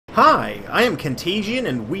Hi, I am Contagion,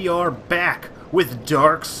 and we are back with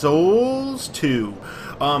Dark Souls 2.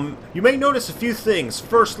 You may notice a few things.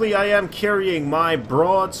 Firstly, I am carrying my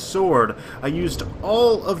broadsword. I used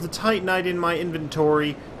all of the Titanite in my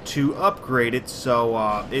inventory to upgrade it,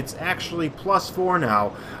 so it's actually +4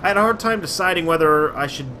 now. I had a hard time deciding whether I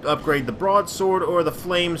should upgrade the broadsword or the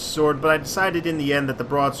flame sword, but I decided in the end that the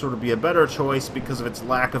broadsword would be a better choice because of its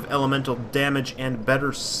lack of elemental damage and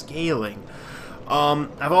better scaling.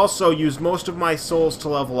 I've also used most of my souls to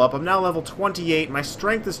level up. I'm now level 28, my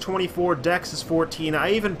strength is 24, dex is 14,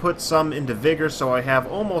 I even put some into vigor, so I have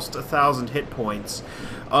almost 1,000 hit points.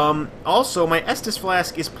 Also, my Estus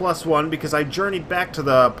Flask is +1 because I journeyed back to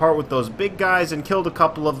the part with those big guys and killed a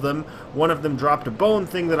couple of them. One of them dropped a bone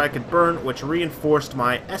thing that I could burn, which reinforced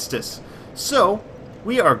my Estus. So,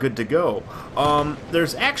 we are good to go.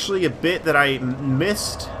 There's actually a bit that I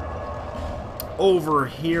missed over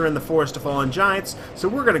here in the Forest of Fallen Giants, so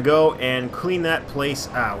we're gonna go and clean that place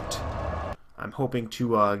out. I'm hoping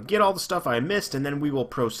to get all the stuff I missed, and then we will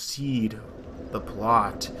proceed the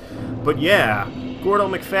plot. But yeah, Gordo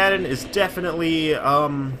McFadden is definitely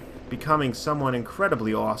becoming someone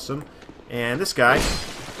incredibly awesome. And this guy,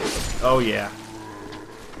 oh yeah.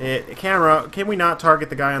 Camera, can we not target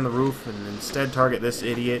the guy on the roof and instead target this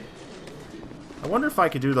idiot? I wonder if I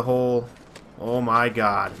could do the whole, oh my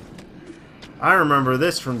god. I remember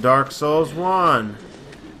this from Dark Souls 1.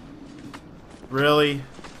 Really?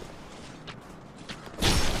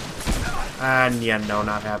 Yeah, no,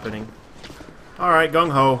 not happening. Alright,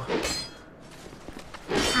 gung-ho.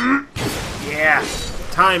 Yeah!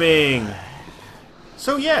 Timing!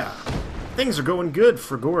 So yeah, things are going good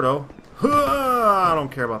for Gordo. I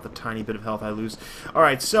don't care about the tiny bit of health I lose.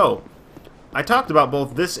 Alright, so I talked about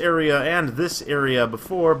both this area and this area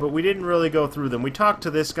before, but we didn't really go through them. We talked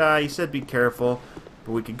to this guy, he said be careful,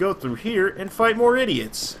 but we could go through here and fight more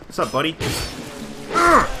idiots. What's up, buddy?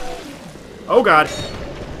 Oh god.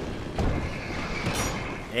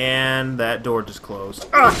 And that door just closed.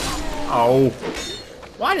 Oh.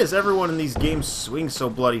 Why does everyone in these games swing so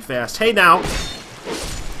bloody fast? Hey now!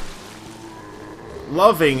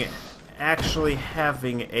 Loving actually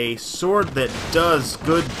having a sword that does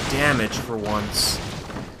good damage for once.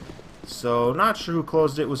 So, not sure who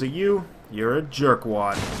closed it. Was it you? You're a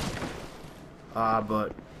jerkwad.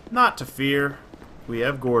 But not to fear. We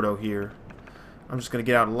have Gordo here. I'm just gonna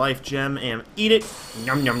get out a life gem and eat it.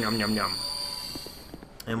 Yum, yum, yum, yum, yum.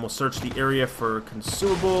 And we'll search the area for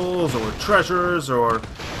consumables or treasures or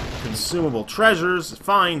consumable treasures.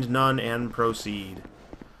 Find none and proceed.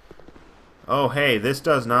 Oh, hey, this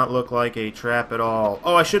does not look like a trap at all.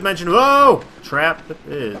 Oh, I should mention, whoa! Trap it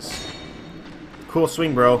is. Cool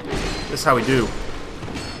swing, bro. This is how we do.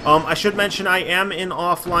 I should mention I am in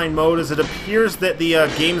offline mode, as it appears that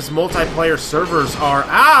the game's multiplayer servers are,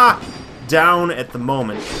 down at the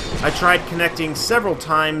moment. I tried connecting several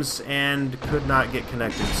times and could not get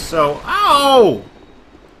connected. So, ow!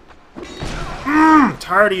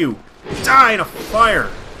 Tired of you. Die in a fire!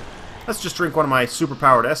 Let's just drink one of my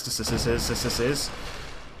superpowered Estases.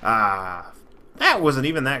 That wasn't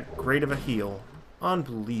even that great of a heal.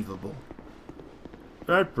 Unbelievable.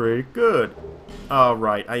 That's pretty good.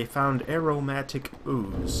 Alright, I found aromatic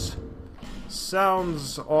ooze.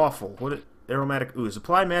 Sounds awful. What? Aromatic ooze.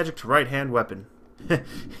 Apply magic to right-hand weapon.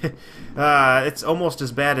 It's almost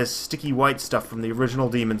as bad as sticky white stuff from the original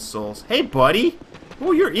Demon's Souls. Hey, buddy!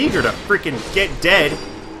 Oh, you're eager to freaking get dead.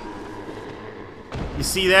 You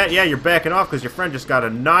see that? Yeah, you're backing off because your friend just got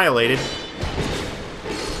annihilated.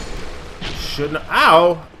 Shouldn't...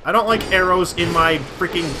 Ow! I don't like arrows in my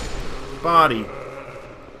freaking body.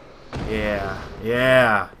 Yeah.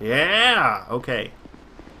 Okay.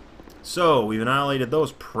 So, we've annihilated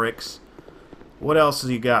those pricks. What else have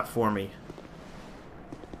you got for me?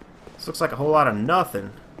 This looks like a whole lot of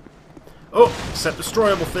nothing. Oh, except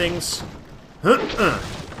destroyable things.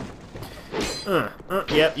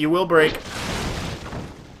 Yep, you will break.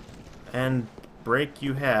 And break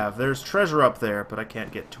you have. There's treasure up there, but I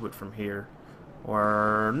can't get to it from here.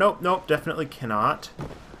 Or... Nope, definitely cannot.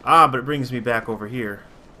 But it brings me back over here.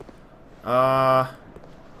 Ow.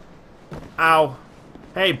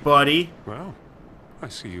 Hey, buddy. Well, I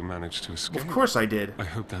see you managed to escape. Of course I did. I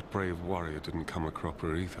hope that brave warrior didn't come a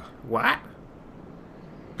cropper either. What?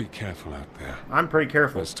 Be careful out there. I'm pretty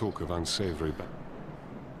careful. There's talk of unsavory, but...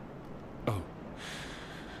 Oh.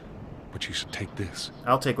 But you should take this.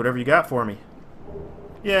 I'll take whatever you got for me.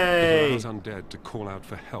 It Yay! allows undead to call out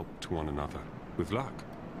for help to one another. With luck,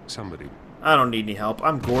 somebody... I don't need any help.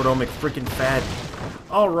 I'm Gordo McFrickin'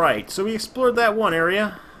 Fadden. Alright, so we explored that one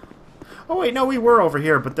area. Oh wait, no, we were over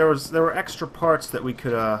here, but there were extra parts that we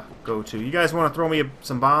could go to. You guys want to throw me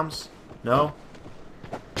some bombs? No?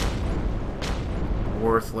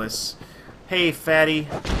 Worthless. Hey, fatty.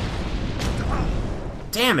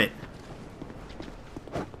 Damn it!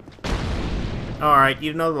 Alright,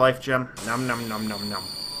 eat another life gem. Nom nom nom nom nom.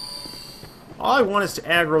 All I want is to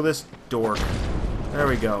aggro this dork. There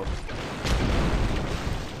we go.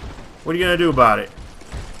 What are you gonna do about it?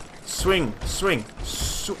 Swing, swing,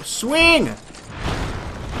 swing!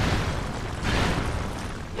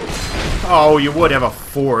 Oh, you would have a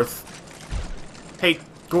fourth. Hey,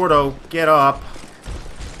 Gordo, get up.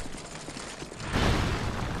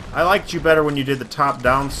 I liked you better when you did the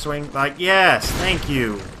top-down swing. Like, yes, thank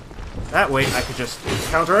you. That way I could just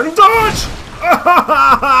counter and dodge!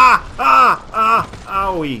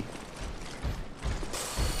 Owie.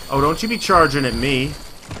 Oh, don't you be charging at me.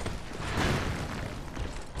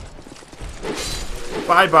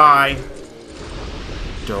 Bye-bye.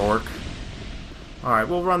 Dork. Alright,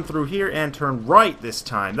 we'll run through here and turn right this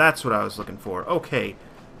time. That's what I was looking for. Okay.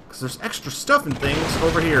 Because there's extra stuff and things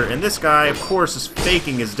over here. And this guy, of course, is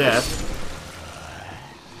faking his death.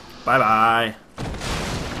 Bye-bye.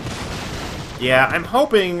 Yeah, I'm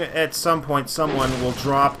hoping at some point someone will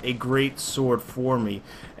drop a great sword for me.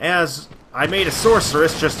 As I made a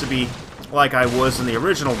sorceress just to be like I was in the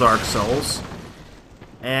original Dark Souls.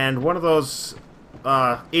 And one of those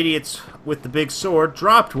idiots with the big sword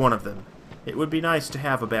dropped one of them. It would be nice to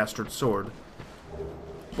have a bastard sword.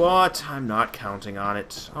 But I'm not counting on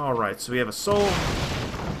it. Alright, so we have a soul.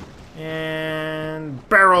 And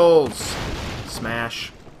barrels!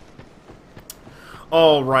 Smash.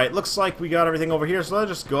 Alright, looks like we got everything over here, so let's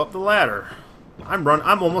just go up the ladder. I'm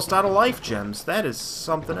almost out of life gems. That is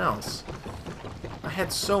something else. I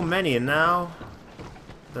had so many, and now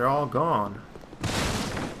they're all gone.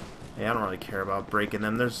 Hey, I don't really care about breaking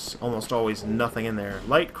them. There's almost always nothing in there.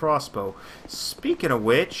 Light crossbow. Speaking of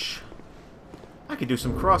which, I could do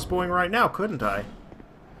some crossbowing right now, couldn't I?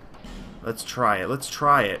 Let's try it. Let's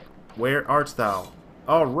try it. Where art thou?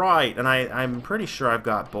 Alright, and I'm pretty sure I've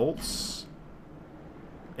got bolts.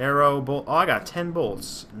 Arrow, bolt. Oh, I got 10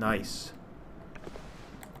 bolts. Nice.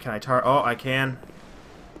 Can I oh, I can.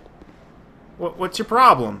 What's your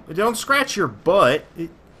problem? Don't scratch your butt.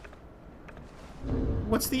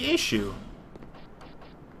 What's the issue?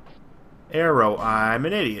 Arrow. I'm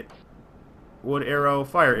an idiot. Wood arrow,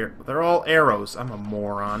 fire arrow. They're all arrows. I'm a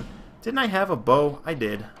moron. Didn't I have a bow? I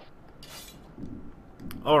did.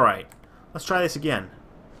 Alright. Let's try this again.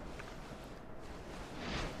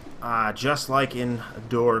 Just like in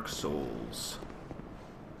Dark Souls.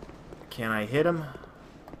 Can I hit him?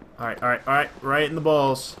 Alright, alright, alright. Right in the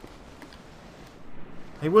balls.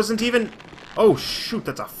 He wasn't even... Oh, shoot.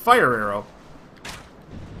 That's a fire arrow.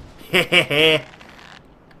 Hehehe.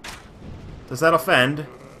 Does that offend?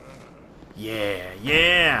 Yeah,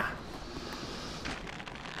 yeah.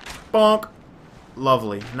 Bonk.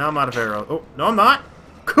 Lovely. Now I'm out of arrows. Oh, no I'm not.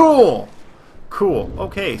 Cool. Cool.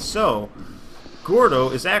 Okay, so Gordo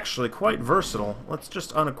is actually quite versatile. Let's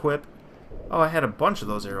just unequip. Oh, I had a bunch of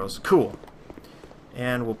those arrows. Cool.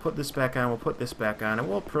 And we'll put this back on, we'll put this back on, and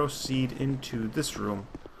we'll proceed into this room,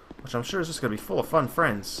 which I'm sure is just going to be full of fun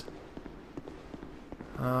friends.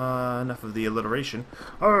 Enough of the alliteration.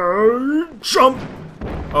 Jump!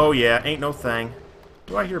 Oh yeah, ain't no thing.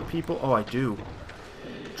 Do I hear people? Oh, I do.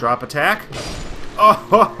 Drop attack. Oh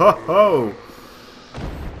ho ho ho!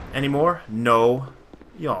 Any more? No.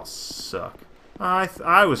 Y'all suck.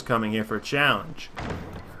 I was coming here for a challenge.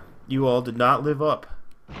 You all did not live up.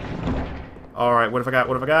 Alright, what have I got?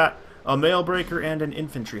 What have I got? A mail breaker and an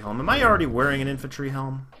infantry helm. Am I already wearing an infantry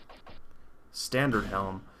helm? Standard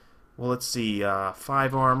helm. Well, let's see.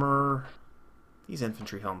 5 armor. These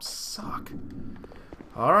infantry helms suck.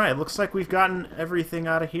 Alright, looks like we've gotten everything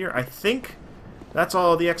out of here. I think that's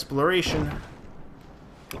all the exploration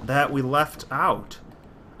that we left out.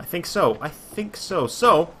 I think so. I think so.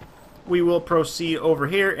 So, we will proceed over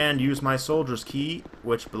here and use my soldier's key,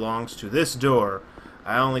 which belongs to this door.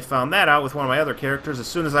 I only found that out with one of my other characters. As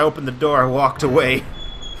soon as I opened the door, I walked away.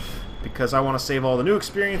 Because I want to save all the new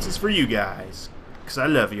experiences for you guys. Because I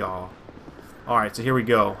love y'all. Alright, so here we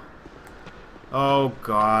go. Oh,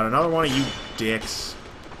 God. Another one of you dicks.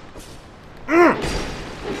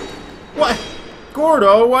 What?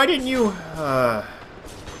 Gordo, why didn't you... Ha!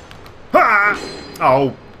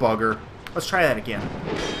 Oh, bugger. Let's try that again.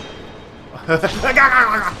 Ow,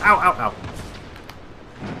 ow, ow.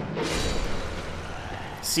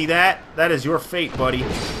 See that? That is your fate, buddy.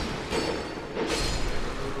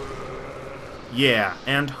 Yeah,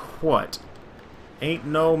 and what? Ain't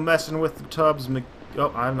no messing with the Tubbs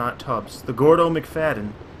Oh, I'm not Tubbs. The Gordo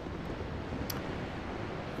McFadden.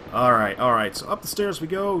 Alright, alright. So up the stairs we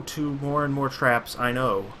go to more and more traps, I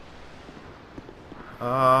know.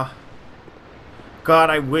 God,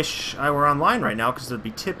 I wish I were online right now, because there'd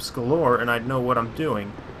be tips galore, and I'd know what I'm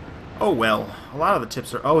doing. Oh well. A lot of the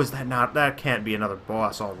tips are... Oh, is that not... That can't be another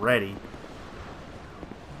boss already.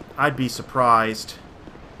 I'd be surprised.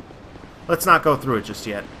 Let's not go through it just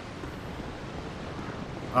yet.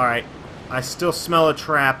 Alright. I still smell a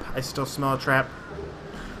trap. I still smell a trap.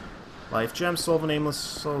 Life gem, soul of a nameless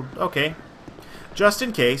soul. Okay. Just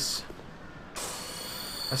in case.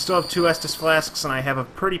 I still have 2 Estus flasks, and I have a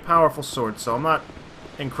pretty powerful sword, so I'm not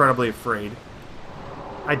incredibly afraid.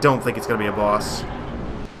 I don't think it's going to be a boss.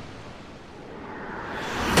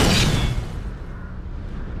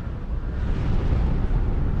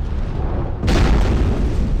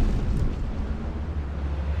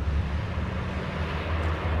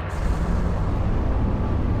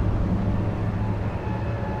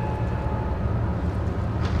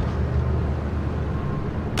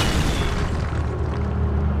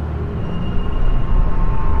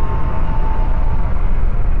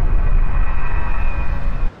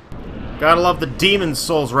 Gotta love the Demon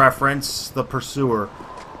Souls reference, the Pursuer.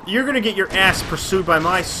 You're gonna get your ass pursued by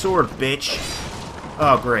my sword, bitch.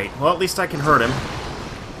 Oh, great. Well, at least I can hurt him.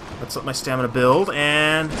 Let's let my stamina build,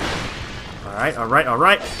 and... Alright, alright,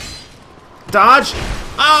 alright. Dodge!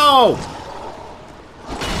 Oh!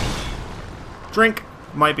 Drink.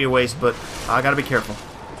 Might be a waste, but I gotta be careful.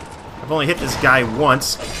 I've only hit this guy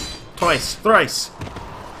once. Twice. Thrice.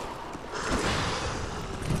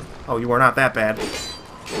 Oh, you are not that bad.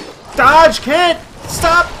 Dodge! Can't!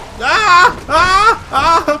 Stop! Ah! Ah!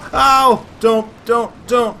 Ah! Oh! Don't!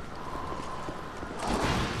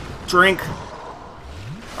 Drink.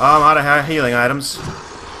 Oh, I'm out of healing items.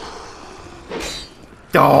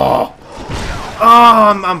 Oh!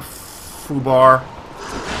 Oh, I'm foobar.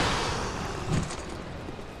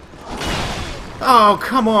 Oh,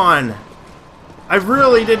 come on! I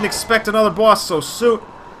really didn't expect another boss so soon.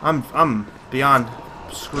 I'm beyond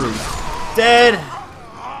screwed. Dead!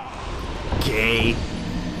 Okay.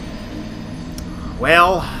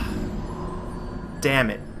 Well, damn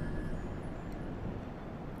it.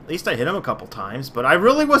 At least I hit him a couple times, but I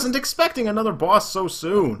really wasn't expecting another boss so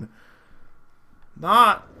soon.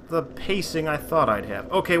 Not the pacing I thought I'd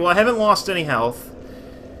have. Okay, well, I haven't lost any health.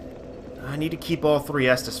 I need to keep all 3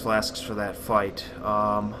 Estus flasks for that fight.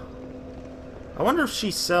 I wonder if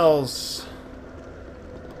she sells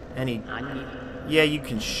any... Yeah, you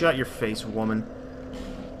can shut your face, woman.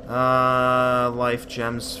 Life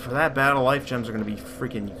gems. For that battle, life gems are going to be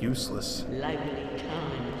freaking useless.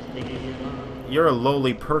 You're a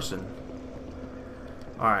lowly person.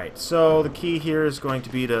 Alright, so the key here is going to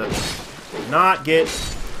be to not get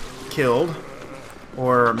killed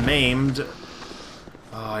or maimed.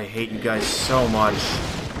 Oh, I hate you guys so much.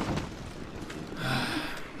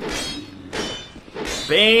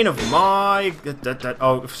 Bane of my...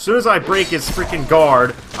 Oh, as soon as I break his freaking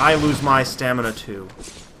guard, I lose my stamina too.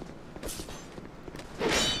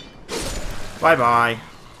 Bye-bye.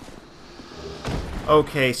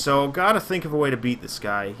 Okay, so gotta think of a way to beat this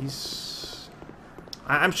guy.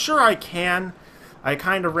 I'm sure I can. I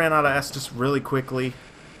kind of ran out of Estus really quickly.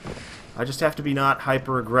 I just have to be not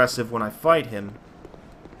hyper-aggressive when I fight him.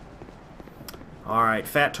 Alright,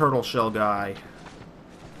 fat turtle shell guy.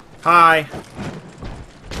 Hi!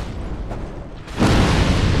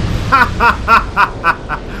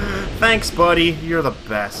 Thanks, buddy. You're the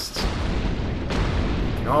best.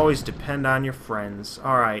 You can always depend on your friends.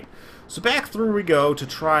 Alright, so back through we go to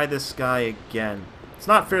try this guy again. It's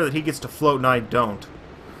not fair that he gets to float and I don't.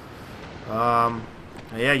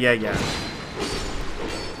 Yeah.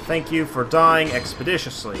 Thank you for dying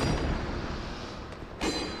expeditiously.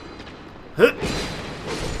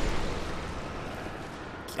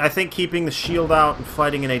 I think keeping the shield out and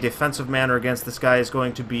fighting in a defensive manner against this guy is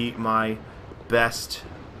going to be my best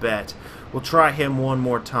bet. We'll try him one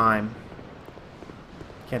more time.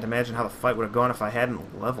 Can't imagine how the fight would have gone if I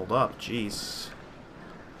hadn't leveled up. Jeez.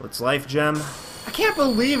 Let's life gem. I can't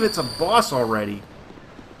believe it's a boss already.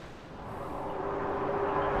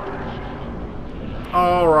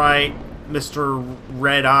 Alright, Mr.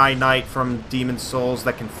 Red Eye Knight from Demon Souls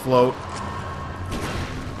that can float.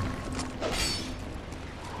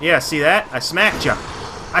 Yeah, see that? I smacked you.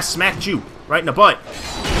 I smacked you right in the butt.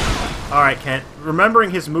 Alright, Kent.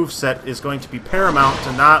 Remembering his moveset is going to be paramount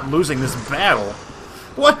to not losing this battle.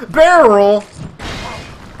 What? Barrel?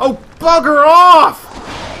 Oh, bugger off!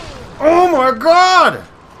 Oh my god!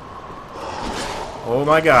 Oh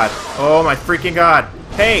my god. Oh my freaking god.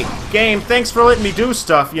 Hey, game, thanks for letting me do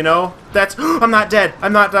stuff, you know? That's... I'm not dead.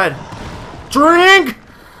 I'm not dead. Drink!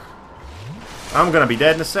 I'm gonna be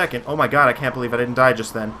dead in a second. Oh my god, I can't believe I didn't die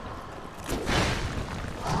just then.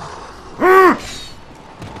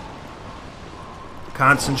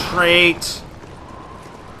 Concentrate.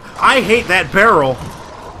 I hate that barrel.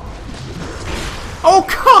 Oh,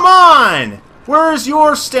 come on! Where's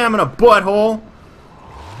your stamina, butthole?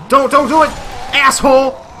 Don't do it,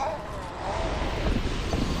 asshole!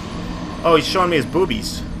 Oh, he's showing me his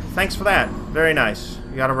boobies. Thanks for that. Very nice.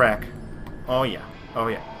 You got a rack. Oh, yeah. Oh,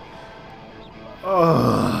 yeah.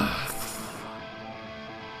 Ugh.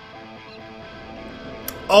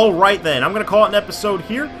 Alright then, I'm going to call it an episode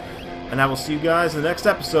here, and I will see you guys in the next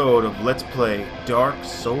episode of Let's Play Dark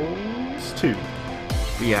Souls 2.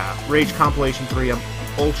 But yeah, Rage Compilation 3, I'm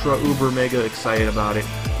ultra, uber, mega excited about it.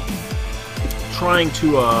 Trying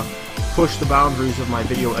to push the boundaries of my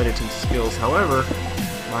video editing skills, however,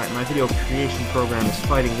 my video creation program is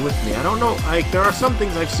fighting with me. I don't know, there are some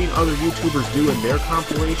things I've seen other YouTubers do in their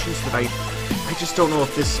compilations that I just don't know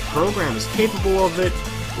if this program is capable of it,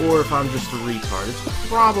 or if I'm just a retard. It's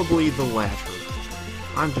probably the latter.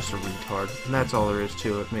 I'm just a retard, and that's all there is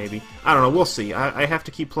to it, maybe. I don't know, we'll see. I have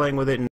to keep playing with it and